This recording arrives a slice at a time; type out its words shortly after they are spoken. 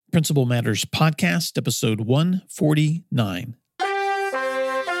Principal Matters Podcast, episode 149.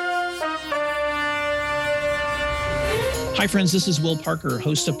 Hi, friends. This is Will Parker,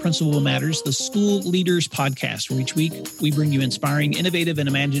 host of Principal Matters, the School Leaders Podcast, where each week we bring you inspiring, innovative, and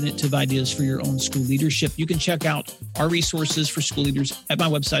imaginative ideas for your own school leadership. You can check out our resources for school leaders at my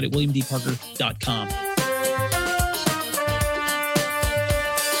website at williamdparker.com.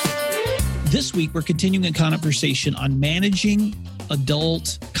 This week, we're continuing a conversation on managing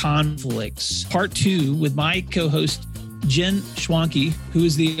adult conflicts. Part 2 with my co-host, Jen Schwanke, who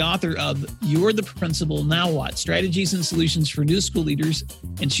is the author of You're the Principal, Now What? Strategies and Solutions for New School Leaders.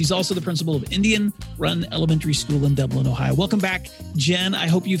 And she's also the principal of Indian Run Elementary School in Dublin, Ohio. Welcome back, Jen. I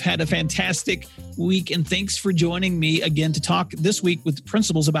hope you've had a fantastic week, and thanks for joining me again to talk this week with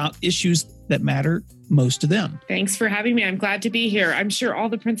principals about issues that matter most to them. Thanks for having me. I'm glad to be here. I'm sure all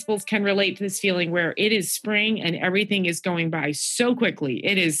the principals can relate to this feeling where it is spring and everything is going by so quickly.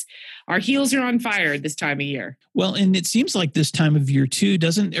 Our heels are on fire this time of year. Well, and it seems like this time of year too,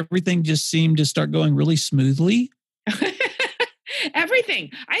 doesn't everything just seem to start going really smoothly? Everything.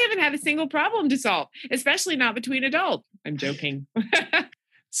 I haven't had a single problem to solve, especially not between adults. I'm joking.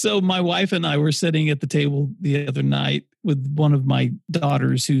 So my wife and I were sitting at the table the other night with one of my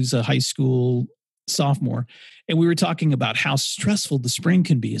daughters who's a high school sophomore, and we were talking about how stressful the spring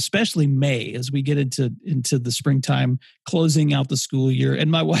can be, especially May as we get into the springtime, closing out the school year.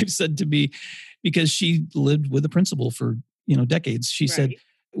 And my wife said to me, because she lived with a principal for decades, she said,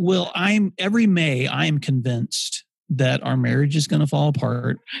 "Well, every May I am convinced that our marriage is going to fall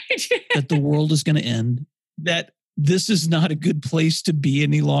apart, that the world is going to end, that this is not a good place to be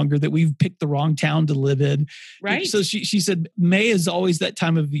any longer, that we've picked the wrong town to live in." Right. So she said, May is always that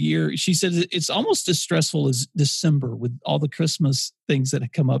time of the year. She said, it's almost as stressful as December with all the Christmas things that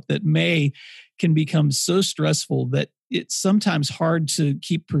have come up, that May can become so stressful that it's sometimes hard to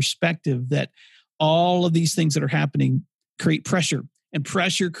keep perspective that all of these things that are happening create pressure. And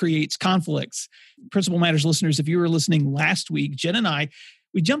pressure creates conflicts. Principal Matters listeners, if you were listening last week, Jen and I,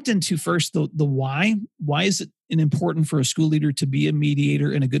 we jumped into first the why. Why is it important for a school leader to be a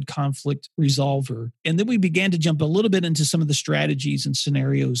mediator and a good conflict resolver? And then we began to jump a little bit into some of the strategies and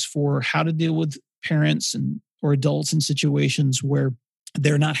scenarios for how to deal with parents or adults in situations where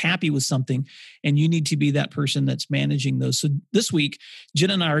they're not happy with something, and you need to be that person that's managing those. So this week,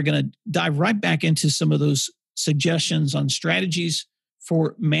 Jen and I are going to dive right back into some of those suggestions on strategies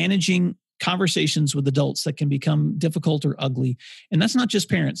for managing conversations with adults that can become difficult or ugly. And that's not just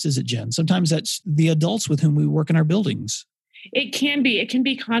parents, is it, Jen? Sometimes that's the adults with whom we work in our buildings. It can be. It can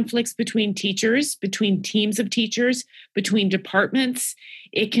be conflicts between teachers, between teams of teachers, between departments.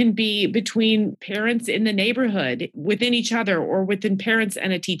 It can be between parents in the neighborhood, within each other, or within parents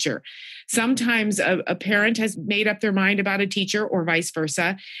and a teacher. Sometimes a parent has made up their mind about a teacher or vice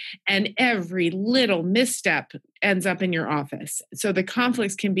versa, and every little misstep ends up in your office. So the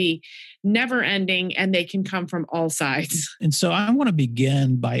conflicts can be never ending, and they can come from all sides. And so I want to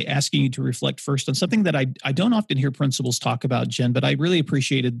begin by asking you to reflect first on something that I don't often hear principals talk about, Jen, but I really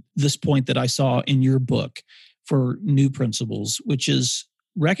appreciated this point that I saw in your book for new principals, which is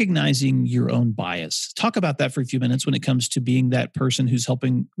recognizing your own bias. Talk about that for a few minutes when it comes to being that person who's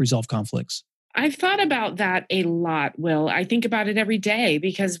helping resolve conflicts. I've thought about that a lot, Will. I think about it every day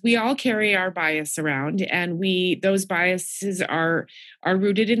because we all carry our bias around, and those biases are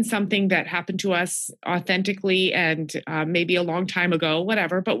rooted in something that happened to us authentically and maybe a long time ago,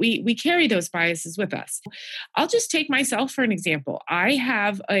 whatever, but we carry those biases with us. I'll just take myself for an example. I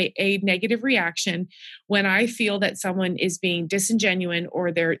have a negative reaction when I feel that someone is being disingenuous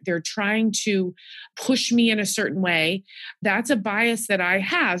or they're trying to push me in a certain way. That's a bias that I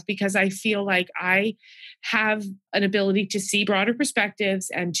have because I feel like I have an ability to see broader perspectives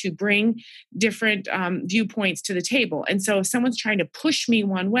and to bring different viewpoints to the table. And so if someone's trying to push me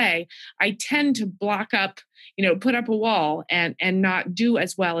one way, I tend to block up, put up a wall and not do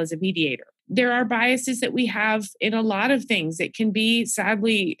as well as a mediator. There are biases that we have in a lot of things. It can be,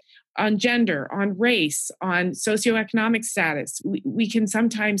 sadly, on gender, on race, on socioeconomic status. We can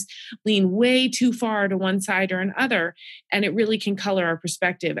sometimes lean way too far to one side or another, and it really can color our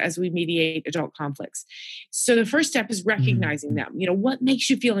perspective as we mediate adult conflicts. So the first step is recognizing them. What makes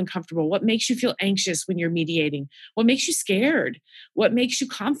you feel uncomfortable? What makes you feel anxious when you're mediating? What makes you scared? What makes you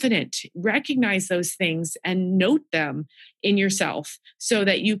confident? Recognize those things and note them in yourself so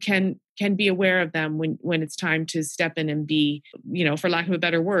that you can be aware of them when it's time to step in and be, for lack of a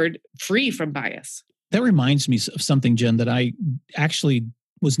better word, free from bias. That reminds me of something, Jen, that I actually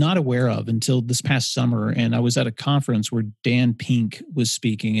was not aware of until this past summer. And I was at a conference where Dan Pink was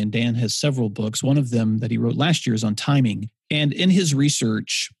speaking, and Dan has several books. One of them that he wrote last year is on timing. And in his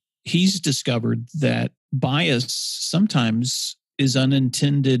research, he's discovered that bias sometimes is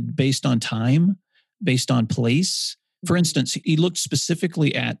unintended based on time, based on place. For instance, he looked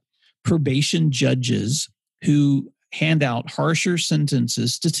specifically at probation judges who hand out harsher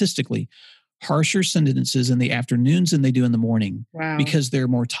sentences, statistically, harsher sentences in the afternoons than they do in the morning. Wow. Because they're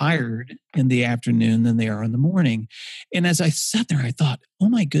more tired in the afternoon than they are in the morning. And as I sat there, I thought, oh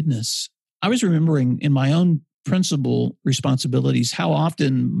my goodness, I was remembering in my own principal responsibilities how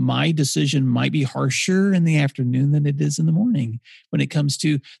often my decision might be harsher in the afternoon than it is in the morning when it comes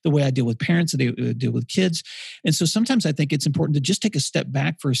to the way I deal with parents, and I deal with kids. And so sometimes I think it's important to just take a step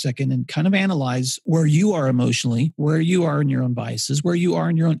back for a second and kind of analyze where you are emotionally, where you are in your own biases, where you are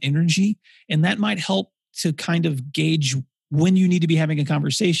in your own energy. And that might help to kind of gauge when you need to be having a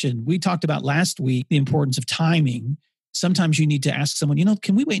conversation. We talked about last week the importance of timing. Sometimes you need to ask someone,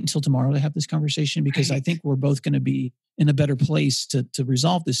 can we wait until tomorrow to have this conversation? Because I think we're both going to be in a better place to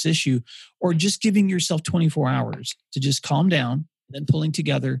resolve this issue. Or just giving yourself 24 hours to just calm down, then pulling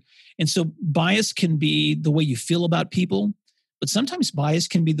together. And so bias can be the way you feel about people, but sometimes bias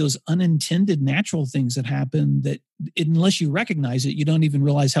can be those unintended natural things that happen that unless you recognize it, you don't even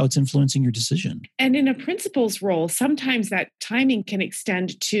realize how it's influencing your decision. And in a principal's role, sometimes that timing can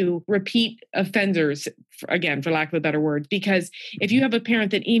extend to repeat offenders, again, for lack of a better word, because if you have a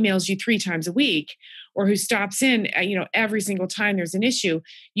parent that emails you 3 times a week, or who stops in, every single time there's an issue,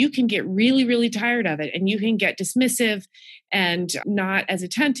 you can get really, really tired of it, and you can get dismissive and not as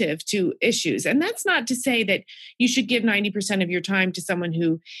attentive to issues. And that's not to say that you should give 90% of your time to someone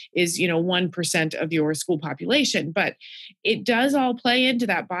who is, 1% of your school population, but it does all play into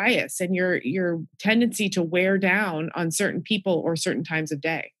that bias and your tendency to wear down on certain people or certain times of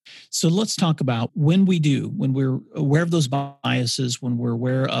day. So let's talk about when we're aware of those biases, when we're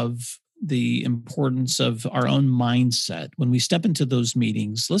aware of the importance of our own mindset when we step into those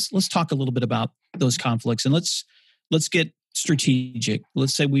meetings. Let's talk a little bit about those conflicts, and let's get strategic.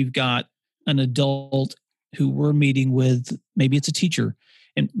 Let's say we've got an adult who we're meeting with. Maybe it's a teacher,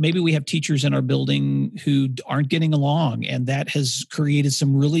 and maybe we have teachers in our building who aren't getting along, and that has created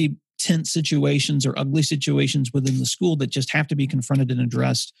some really tense situations or ugly situations within the school that just have to be confronted and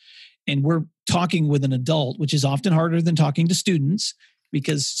addressed. And we're talking with an adult, which is often harder than talking to students,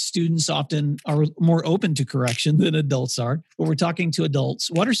 because students often are more open to correction than adults are. But we're talking to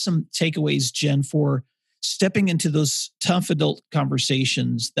adults. What are some takeaways, Jen, for stepping into those tough adult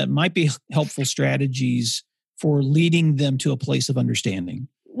conversations that might be helpful strategies for leading them to a place of understanding?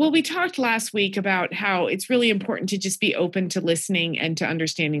 Well, we talked last week about how it's really important to just be open to listening and to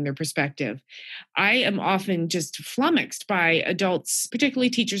understanding their perspective. I am often just flummoxed by adults, particularly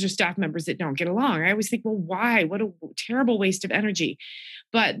teachers or staff members that don't get along. I always think, well, why? What a terrible waste of energy.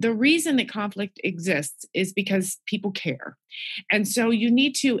 But the reason that conflict exists is because people care. And so you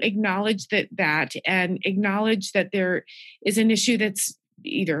need to acknowledge that and acknowledge that there is an issue that's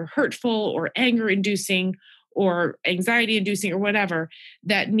either hurtful or anger inducing or anxiety inducing or whatever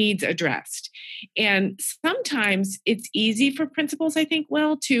that needs addressed. And sometimes it's easy for principals, I think,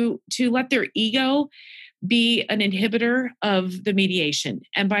 to let their ego be an inhibitor of the mediation.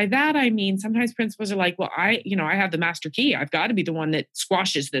 And by that, I mean, sometimes principals are like, well, I have the master key. I've got to be the one that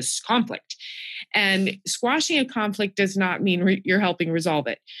squashes this conflict. And squashing a conflict does not mean you're helping resolve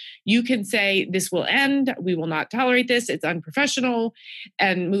it. You can say, this will end. We will not tolerate this. It's unprofessional,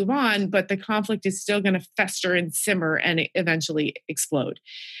 and move on. But the conflict is still going to fester and simmer and eventually explode.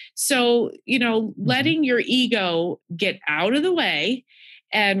 So, letting your ego get out of the way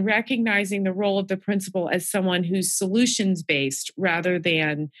and recognizing the role of the principal as someone who's solutions-based rather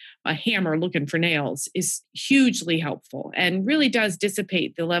than a hammer looking for nails is hugely helpful and really does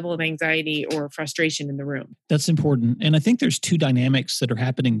dissipate the level of anxiety or frustration in the room. That's important. And I think there's 2 dynamics that are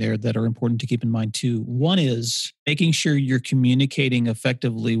happening there that are important to keep in mind too. One is making sure you're communicating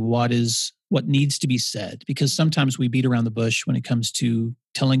effectively what needs to be said, because sometimes we beat around the bush when it comes to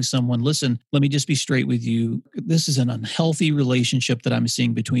telling someone, listen, let me just be straight with you. This is an unhealthy relationship that I'm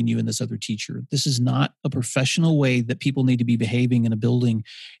seeing between you and this other teacher. This is not a professional way that people need to be behaving in a building,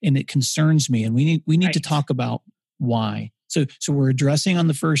 and it concerns me. And we need Right. to talk about why. So we're addressing on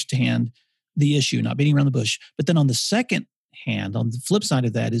the first hand the issue, not beating around the bush. But then on the second hand, on the flip side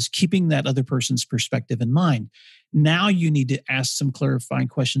of that, is keeping that other person's perspective in mind. Now you need to ask some clarifying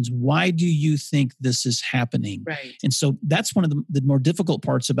questions. Why do you think this is happening? Right. And so that's one of the more difficult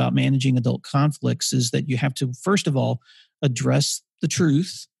parts about managing adult conflicts, is that you have to, first of all, address the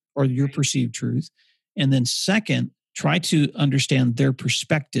truth or your perceived truth. And then second, try to understand their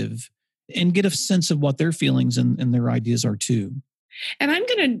perspective and get a sense of what their feelings and their ideas are too. And I'm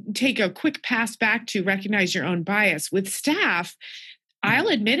going to take a quick pass back to recognize your own bias with staff. I'll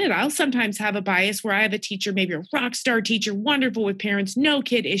admit it. I'll sometimes have a bias where I have a teacher, maybe a rock star teacher, wonderful with parents, no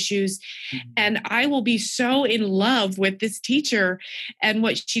kid issues. And I will be so in love with this teacher and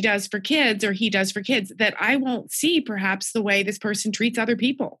what she does for kids or he does for kids that I won't see perhaps the way this person treats other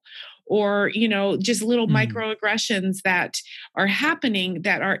people or, just little microaggressions that are happening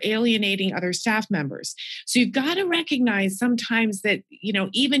that are alienating other staff members. So you've got to recognize sometimes that,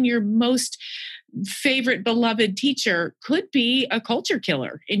 even your most favorite beloved teacher could be a culture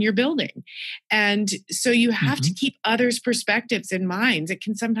killer in your building. And so you have to keep others' perspectives in mind. It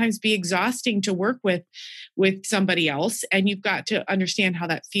can sometimes be exhausting to work with somebody else, and you've got to understand how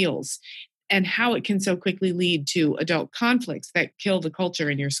that feels and how it can so quickly lead to adult conflicts that kill the culture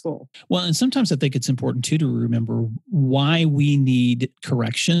in your school. Well, and sometimes I think it's important too to remember why we need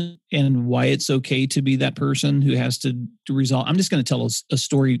correction and why it's okay to be that person who has to resolve. I'm just going to tell a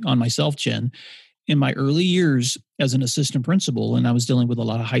story on myself, Jen. In my early years as an assistant principal, and I was dealing with a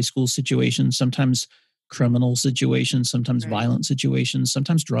lot of high school situations, sometimes criminal situations, sometimes violent situations,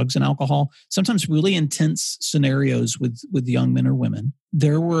 sometimes drugs and alcohol, sometimes really intense scenarios with young men or women.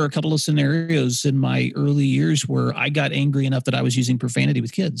 There were a couple of scenarios in my early years where I got angry enough that I was using profanity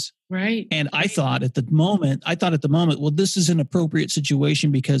with kids. Right. And I thought at the moment, well, this is an appropriate situation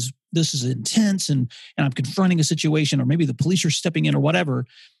because this is intense and I'm confronting a situation, or maybe the police are stepping in or whatever.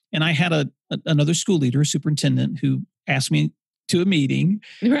 And I had another school leader, a superintendent, who asked me to a meeting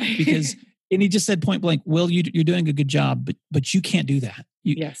because and he just said point blank, "Well, you're doing a good job, but you can't do that.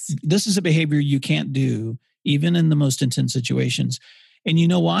 Yes. This is a behavior you can't do, even in the most intense situations." And you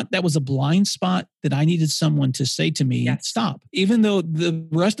know what? That was a blind spot that I needed someone to say to me, stop. Even though the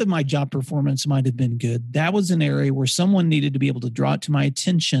rest of my job performance might have been good, that was an area where someone needed to be able to draw it to my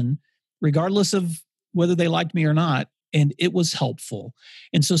attention, regardless of whether they liked me or not. And it was helpful.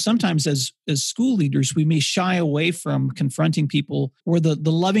 And so sometimes as school leaders, we may shy away from confronting people, or the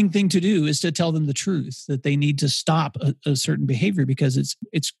loving thing to do is to tell them the truth, that they need to stop a certain behavior because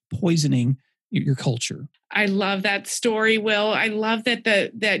it's poisoning your culture. I love that story, Will. I love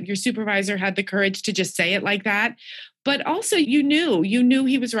that your supervisor had the courage to just say it like that. But also you knew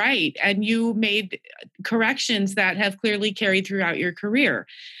he was right, and you made corrections that have clearly carried throughout your career.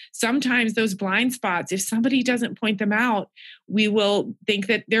 Sometimes those blind spots, if somebody doesn't point them out, we will think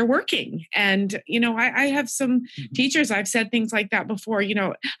that they're working. And, I have some teachers, I've said things like that before,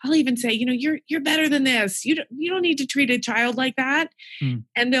 I'll even say, you're better than this. You don't need to treat a child like that.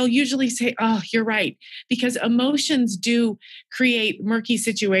 And they'll usually say, oh, you're right. Because emotions do create murky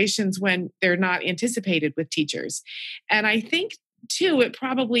situations when they're not anticipated with teachers. And I think too, it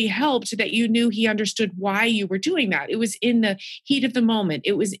probably helped that you knew he understood why you were doing that. It was in the heat of the moment.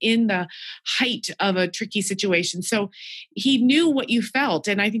 It was in the height of a tricky situation. So he knew what you felt.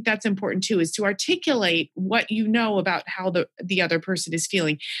 And I think that's important too, is to articulate what you know about how the other person is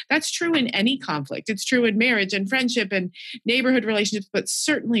feeling. That's true in any conflict. It's true in marriage and friendship and neighborhood relationships, but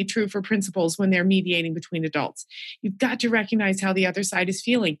certainly true for principals when they're mediating between adults. You've got to recognize how the other side is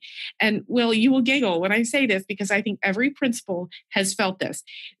feeling. And Will, you will giggle when I say this, because I think every principal has felt this.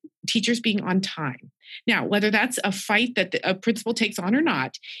 Teachers being on time. Now, whether that's a fight that a principal takes on or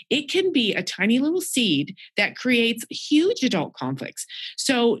not, it can be a tiny little seed that creates huge adult conflicts.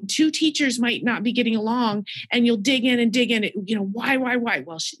 So two teachers might not be getting along, and you'll dig in. Why?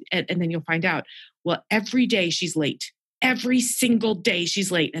 Well, and then you'll find out, well, every day she's late. Every single day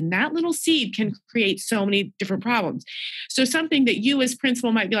she's late. And that little seed can create so many different problems. So something that you as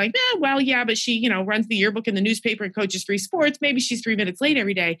principal might be like, but she, runs the yearbook in the newspaper and coaches 3 sports. Maybe she's 3 minutes late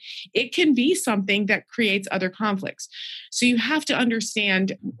every day. It can be something that creates other conflicts. So you have to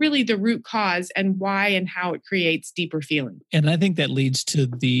understand really the root cause and why and how it creates deeper feeling. And I think that leads to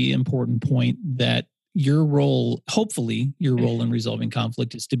the important point that your role, hopefully your role in resolving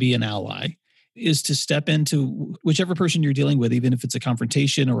conflict, is to be an ally. Is to step into whichever person you're dealing with, even if it's a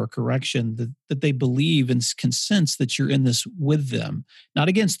confrontation or a correction, that they believe and can sense that you're in this with them, not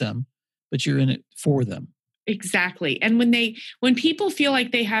against them, but you're in it for them. Exactly. And when people feel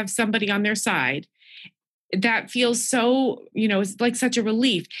like they have somebody on their side, that feels so, it's like such a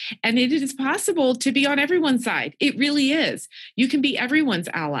relief. And it is possible to be on everyone's side. It really is. You can be everyone's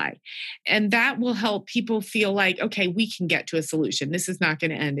ally. And that will help people feel like, okay, we can get to a solution. This is not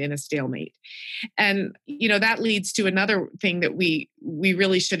going to end in a stalemate. And, that leads to another thing that we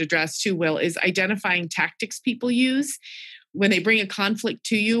really should address too, Will, is identifying tactics people use when they bring a conflict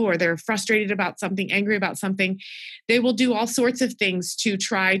to you, or they're frustrated about something, angry about something, they will do all sorts of things to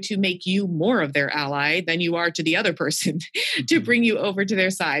try to make you more of their ally than you are to the other person to bring you over to their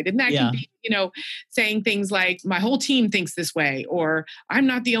side. And that can be, saying things like, my whole team thinks this way, or I'm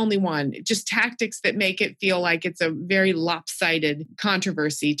not the only one. Just tactics that make it feel like it's a very lopsided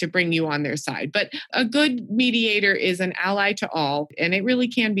controversy to bring you on their side. But a good mediator is an ally to all, and it really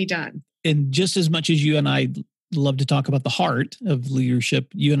can be done. And just as much as you and I love to talk about the heart of leadership,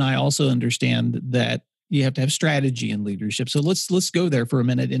 you and I also understand that you have to have strategy in leadership. So let's go there for a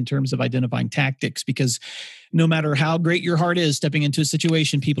minute in terms of identifying tactics, because no matter how great your heart is stepping into a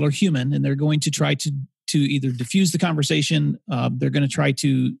situation, people are human and they're going to try to either diffuse the conversation. They're going to try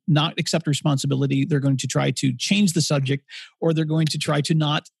to not accept responsibility. They're going to try to change the subject, or they're going to try to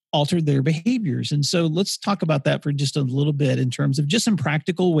not alter their behaviors. And so let's talk about that for just a little bit in terms of just some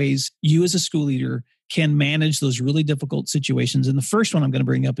practical ways you as a school leader can manage those really difficult situations. And the first one I'm going to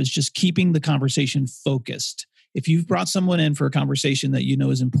bring up is just keeping the conversation focused. If you've brought someone in for a conversation that you know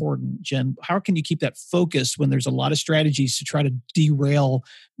is important, Jen, how can you keep that focused when there's a lot of strategies to try to derail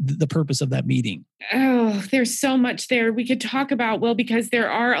the purpose of that meeting? Oh, there's so much there we could talk about. Well, because there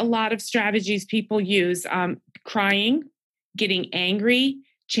are a lot of strategies people use. Crying, getting angry,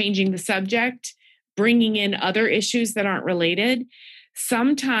 changing the subject, bringing in other issues that aren't related.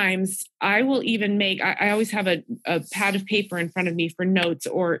 Sometimes I will even I always have a pad of paper in front of me for notes,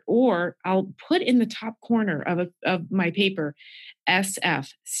 or I'll put in the top corner of my paper,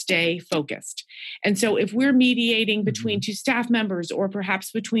 SF, stay focused. And so if we're mediating between two staff members, or perhaps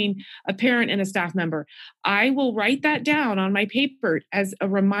between a parent and a staff member, I will write that down on my paper as a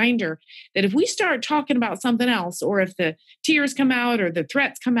reminder that if we start talking about something else, or if the tears come out or the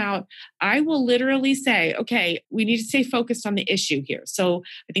threats come out, I will literally say, okay, we need to stay focused on the issue here. So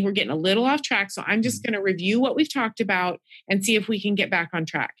I think we're getting a little off track. So I'm just going to review what we've talked about and see if we can get back on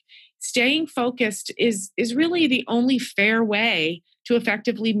track. Staying focused is really the only fair way to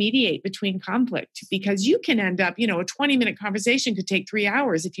effectively mediate between conflict, because you can end up, a 20-minute conversation could take 3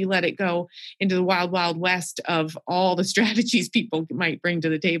 hours if you let it go into the wild, wild west of all the strategies people might bring to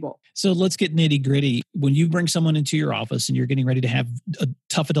the table. So let's get nitty gritty. When you bring someone into your office and you're getting ready to have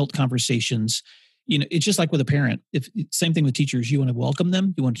tough adult conversations, it's just like with a parent. Same thing with teachers. You want to welcome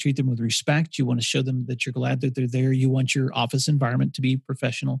them. You want to treat them with respect. You want to show them that you're glad that they're there. You want your office environment to be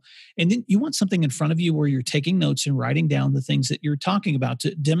professional. And then you want something in front of you where you're taking notes and writing down the things that you're talking about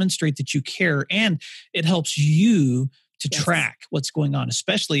to demonstrate that you care. And it helps you to track what's going on,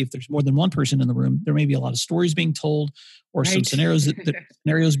 especially if there's more than one person in the room. There may be a lot of stories being told, or some scenarios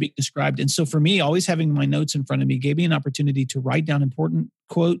scenarios being described. And so for me, always having my notes in front of me gave me an opportunity to write down important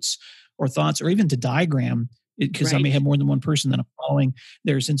quotes or thoughts, or even to diagram it, because I may have more than one person that I'm following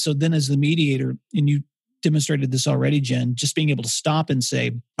theirs. And so then as the mediator, and you demonstrated this already, Jen, just being able to stop and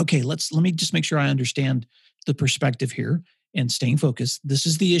say, okay, let me just make sure I understand the perspective here and staying focused. This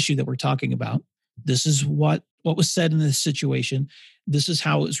is the issue that we're talking about. This is what was said in this situation. This is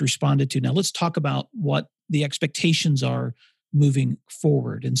how it was responded to. Now let's talk about what the expectations are moving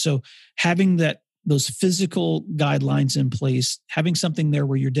forward. And so having those physical guidelines in place, having something there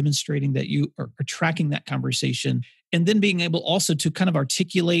where you're demonstrating that you are tracking that conversation, and then being able also to kind of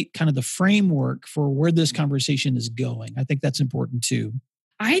articulate kind of the framework for where this conversation is going. I think that's important too.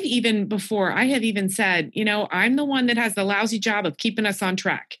 I have even said, I'm the one that has the lousy job of keeping us on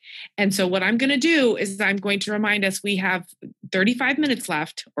track. And so what I'm going to do is I'm going to remind us we have 35 minutes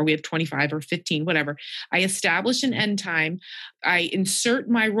left, or we have 25 or 15, whatever. I establish an end time. I insert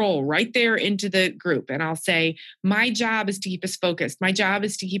my role right there into the group. And I'll say, my job is to keep us focused. My job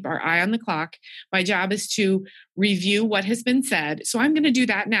is to keep our eye on the clock. My job is to review what has been said. So I'm going to do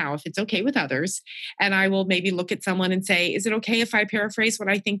that now, if it's okay with others. And I will maybe look at someone and say, is it okay if I paraphrase what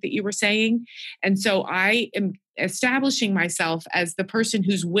I think that you were saying? And so I am establishing myself as the person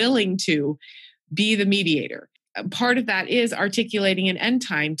who's willing to be the mediator. Part of that is articulating an end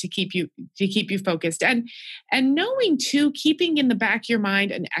time to keep you focused, and knowing too, keeping in the back of your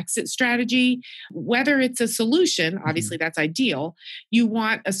mind an exit strategy, whether it's a solution. Obviously that's ideal. You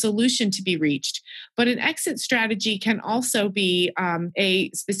want a solution to be reached, but an exit strategy can also be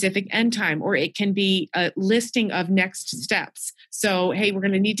a specific end time, or it can be a listing of next steps. So, hey, we're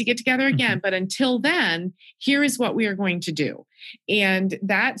going to need to get together again, but until then, here is what we are going to do. And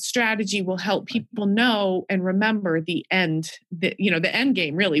that strategy will help people know and remember the end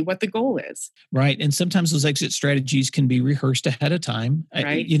game, really, what the goal is. Right. And sometimes those exit strategies can be rehearsed ahead of time.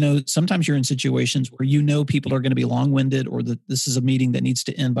 Right. Sometimes you're in situations where people are going to be long-winded, or that this is a meeting that needs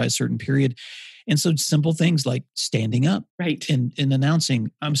to end by a certain period. And so simple things like standing up, right, and announcing,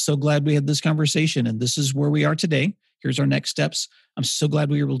 I'm so glad we had this conversation, and this is where we are today. Here's our next steps. I'm so glad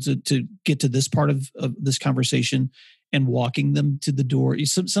we were able to get to this part of this conversation, and walking them to the door.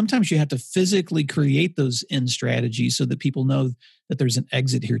 Sometimes you have to physically create those end strategies so that people know that there's an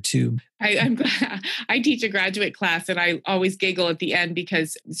exit here too. I'm glad I teach a graduate class, and I always giggle at the end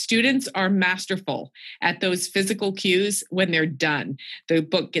because students are masterful at those physical cues when they're done. The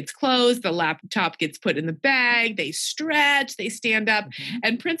book gets closed, the laptop gets put in the bag, they stretch, they stand up,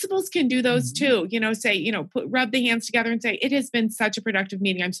 and principals can do those too. Say, rub the hands together and say, "It has been such a productive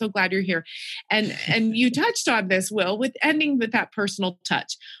meeting. I'm so glad you're here." And you touched on this, Will, with ending with that personal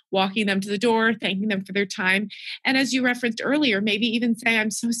touch, walking them to the door, thanking them for their time. And as you referenced earlier, maybe even say,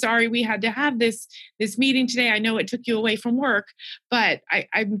 "I'm so sorry we had to have this meeting today. I know it took you away from work, but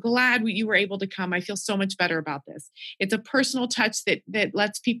I'm glad you were able to come. I feel so much better about this." It's a personal touch that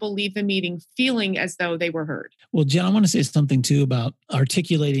lets people leave the meeting feeling as though they were heard. Well, Jen, I want to say something too about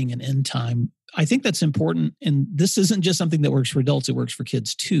articulating an end time. I think that's important. And this isn't just something that works for adults, it works for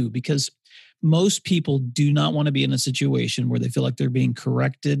kids too, because most people do not want to be in a situation where they feel like they're being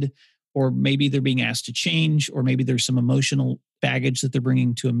corrected, or maybe they're being asked to change, or maybe there's some emotional baggage that they're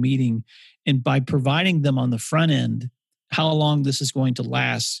bringing to a meeting. And by providing them on the front end how long this is going to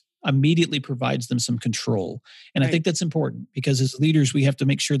last immediately provides them some control. And I think that's important, because as leaders, we have to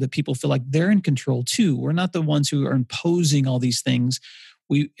make sure that people feel like they're in control too. We're not the ones who are imposing all these things.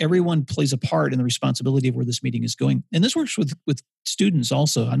 Everyone plays a part in the responsibility of where this meeting is going. And this works with students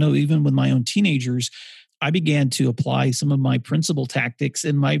also. I know even with my own teenagers, I began to apply some of my principal tactics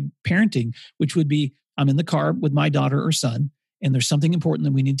in my parenting, which would be, I'm in the car with my daughter or son, and there's something important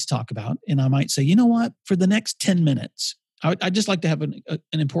that we need to talk about. And I might say, you know what, for the next 10 minutes, I'd just like to have an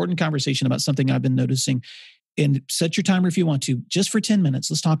important conversation about something I've been noticing, and set your timer if you want to, just for 10 minutes.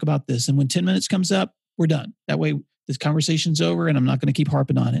 Let's talk about this. And when 10 minutes comes up, we're done. That way this conversation's over, and I'm not going to keep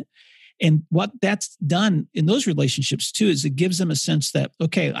harping on it. And what that's done in those relationships too, is it gives them a sense that,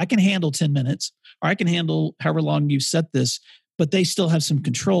 okay, I can handle 10 minutes, or I can handle however long you set this, but they still have some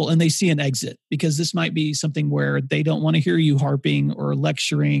control, and they see an exit, because this might be something where they don't want to hear you harping or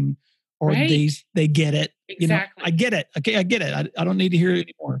lecturing, or they get it. Exactly. I get it. Okay, I get it. I don't need to hear it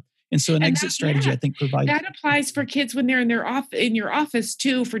anymore. And so an exit strategy, I think, provides that applies for kids when they're in your office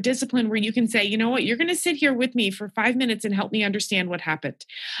too, for discipline, where you can say, you know what, you're going to sit here with me for 5 minutes and help me understand what happened.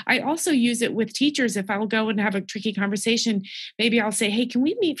 I also use it with teachers. If I'll go and have a tricky conversation, maybe I'll say, hey, can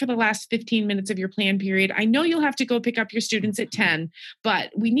we meet for the last 15 minutes of your plan period? I know you'll have to go pick up your students at 10,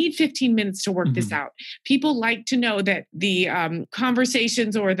 but we need 15 minutes to work this out. People like to know that the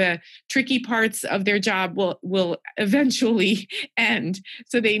conversations or the tricky parts of their job will eventually end.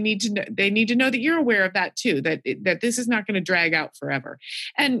 So they need to know that you're aware of that too, that this is not going to drag out forever.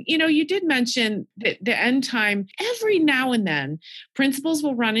 And, you did mention that the end time, every now and then, principals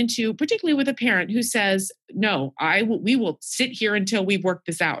will run into, particularly with a parent who says, no, we will sit here until we've worked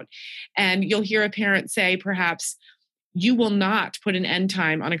this out. And you'll hear a parent say, perhaps, you will not put an end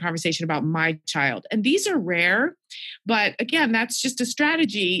time on a conversation about my child. And these are rare. But again, that's just a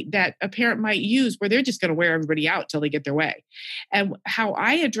strategy that a parent might use, where they're just going to wear everybody out till they get their way. And how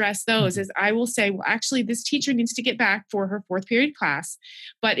I address those is I will say, well, actually, this teacher needs to get back for her fourth period class.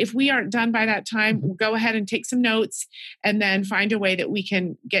 But if we aren't done by that time, we'll go ahead and take some notes, and then find a way that we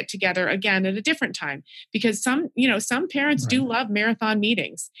can get together again at a different time. Because some parents do love marathon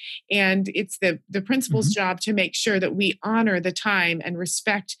meetings. And it's the principal's job to make sure that we honor the time and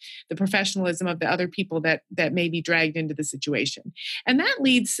respect the professionalism of the other people that may be dragged into the situation. And that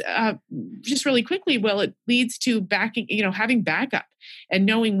leads, just really quickly, it leads to having backup and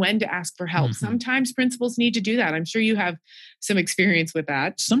knowing when to ask for help. Sometimes principals need to do that. I'm sure you have some experience with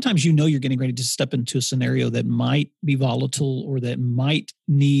that. Sometimes you're getting ready to step into a scenario that might be volatile, or that might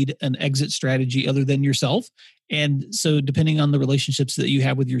need an exit strategy other than yourself. And so depending on the relationships that you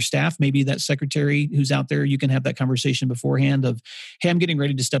have with your staff, maybe that secretary who's out there, you can have that conversation beforehand of, hey, I'm getting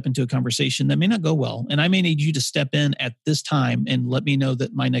ready to step into a conversation that may not go well, and I may need you to step in at this time and let me know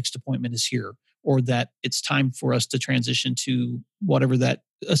that my next appointment is here, or that it's time for us to transition to whatever that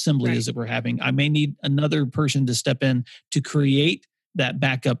assembly is that we're having. I may need another person to step in to create that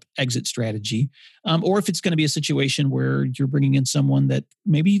backup exit strategy. Or if it's going to be a situation where you're bringing in someone that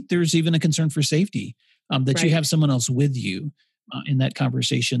maybe there's even a concern for safety, that you have someone else with you in that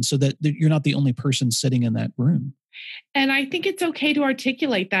conversation, so that you're not the only person sitting in that room. And I think it's okay to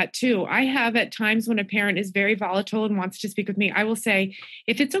articulate that too. I have at times when a parent is very volatile and wants to speak with me, I will say,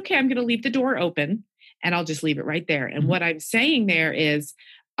 if it's okay, I'm going to leave the door open, and I'll just leave it right there. And what I'm saying there is,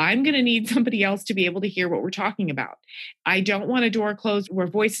 I'm going to need somebody else to be able to hear what we're talking about. I don't want a door closed where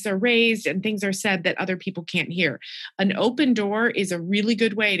voices are raised and things are said that other people can't hear. An open door is a really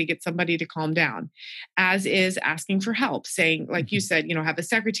good way to get somebody to calm down, as is asking for help, saying, like you said, have a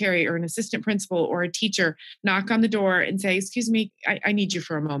secretary or an assistant principal or a teacher knock on the door and say, excuse me, I need you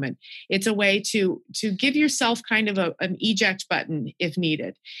for a moment. It's a way to give yourself kind of an eject button if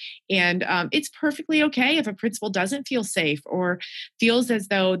needed. And it's perfectly okay if a principal doesn't feel safe or feels as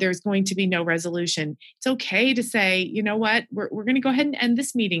though there's going to be no resolution. It's okay to say, you know what, we're going to go ahead and end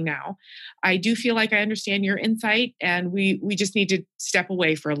this meeting now. I do feel like I understand your insight and we just need to step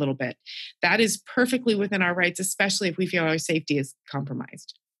away for a little bit. That is perfectly within our rights, especially if we feel our safety is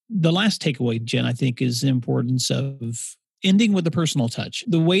compromised. The last takeaway, Jen, I think is the importance of ending with a personal touch.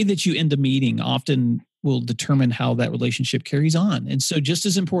 The way that you end a meeting often will determine how that relationship carries on. And so just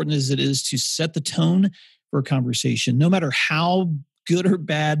as important as it is to set the tone for a conversation, no matter how good or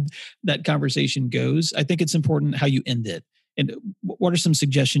bad that conversation goes, I think it's important how you end it. And what are some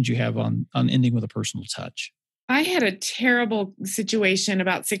suggestions you have on ending with a personal touch? I had a terrible situation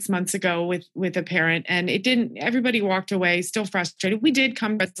about 6 months ago with a parent, and everybody walked away still frustrated. We did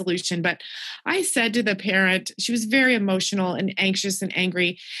come to resolution, but I said to the parent, she was very emotional and anxious and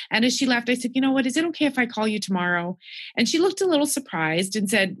angry. And as she left, I said, you know what, is it okay if I call you tomorrow? And she looked a little surprised and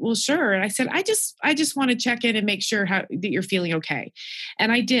said, well, sure. And I said, I just want to check in and make sure that you're feeling okay.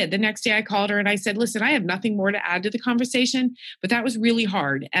 And I did. The next day I called her and I said, listen, I have nothing more to add to the conversation, but that was really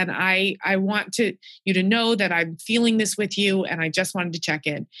hard. And I want you to know that I'm feeling this with you, and I just wanted to check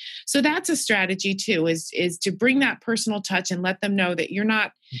in. So that's a strategy too, is to bring that personal touch and let them know that you're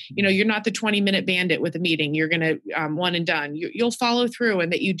not, you're not the 20-minute bandit with a meeting. You're going to one and done. You'll follow through,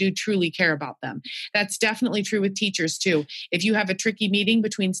 and that you do truly care about them. That's definitely true with teachers too. If you have a tricky meeting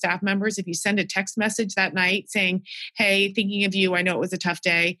between staff members, if you send a text message that night saying, hey, thinking of you, I know it was a tough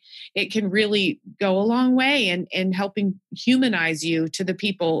day, it can really go a long way in helping humanize you to the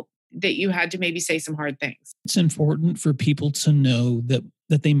people that you had to maybe say some hard things. It's important for people to know that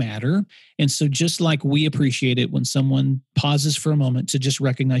they matter. And so just like we appreciate it when someone pauses for a moment to just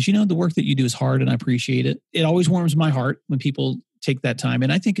recognize, the work that you do is hard and I appreciate it. It always warms my heart when people take that time.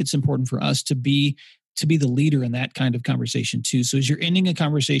 And I think it's important for us to be the leader in that kind of conversation too. So as you're ending a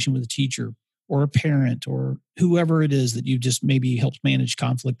conversation with a teacher or a parent or whoever it is that you just maybe helped manage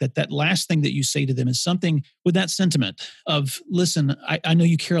conflict, that last thing that you say to them is something with that sentiment of, listen, I know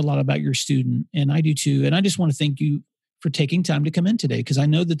you care a lot about your student, and I do too. And I just want to thank you for taking time to come in today, because I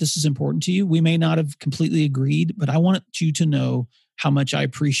know that this is important to you. We may not have completely agreed, but I want you to know how much I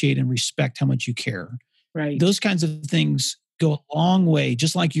appreciate and respect how much you care. Right. Those kinds of things go a long way.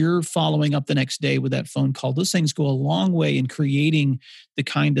 Just like you're following up the next day with that phone call, those things go a long way in creating the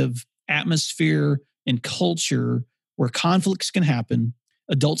kind of atmosphere and culture where conflicts can happen,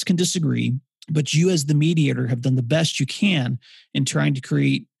 adults can disagree, but you as the mediator have done the best you can in trying to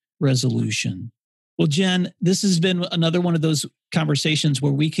create resolution. Well, Jen, this has been another one of those conversations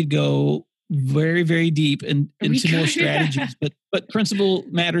where we could go very, very deep into more strategies. But Principal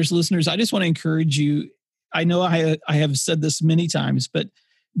Matters listeners, I just want to encourage you. I know I have said this many times, but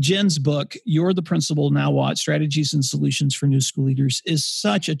Jen's book, You're the Principal, Now What? Strategies and Solutions for New School Leaders, is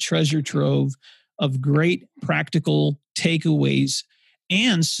such a treasure trove of great practical takeaways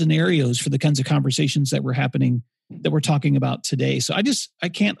and scenarios for the kinds of conversations that we're talking about today. So I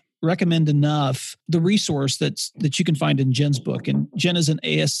can't recommend enough the resource that you can find in Jen's book. And Jen is an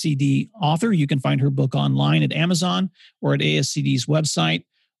ASCD author. You can find her book online at Amazon or at ASCD's website,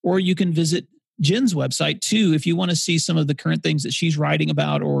 or you can visit Jen's website too, if you want to see some of the current things that she's writing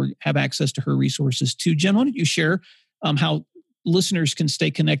about or have access to her resources too. Jen, why don't you share how listeners can stay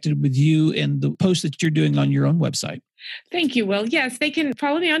connected with you and the posts that you're doing on your own website? Thank you, Will. Yes, they can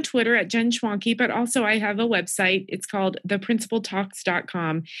follow me on Twitter at Jen Schwanke, but also I have a website. It's called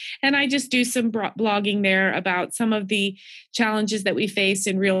theprincipaltalks.com. And I just do some blogging there about some of the challenges that we face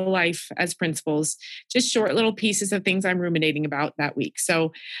in real life as principals, just short little pieces of things I'm ruminating about that week.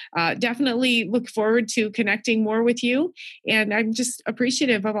 So definitely look forward to connecting more with you. And I'm just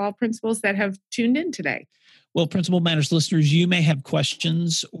appreciative of all principals that have tuned in today. Well, Principal Matters listeners, you may have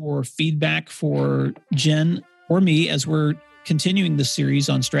questions or feedback for Jen or me as we're continuing this series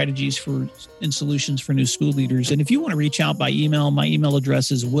on strategies and solutions for new school leaders. And if you want to reach out by email, my email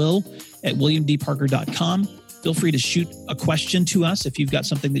address is will@williamdparker.com. Feel free to shoot a question to us if you've got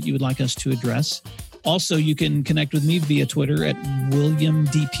something that you would like us to address. Also, you can connect with me via Twitter at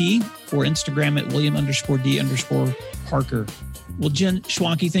WilliamDP or Instagram at William_D_Parker. Well, Jen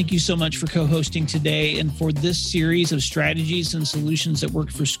Schwanke, thank you so much for co-hosting today and for this series of strategies and solutions that work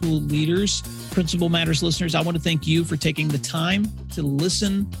for school leaders. Principal Matters listeners, I want to thank you for taking the time to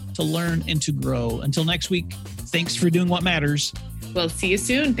listen, to learn, and to grow. Until next week, thanks for doing what matters. We'll see you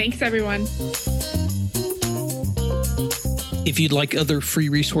soon. Thanks, everyone. If you'd like other free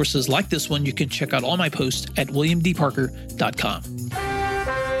resources like this one, you can check out all my posts at williamdparker.com.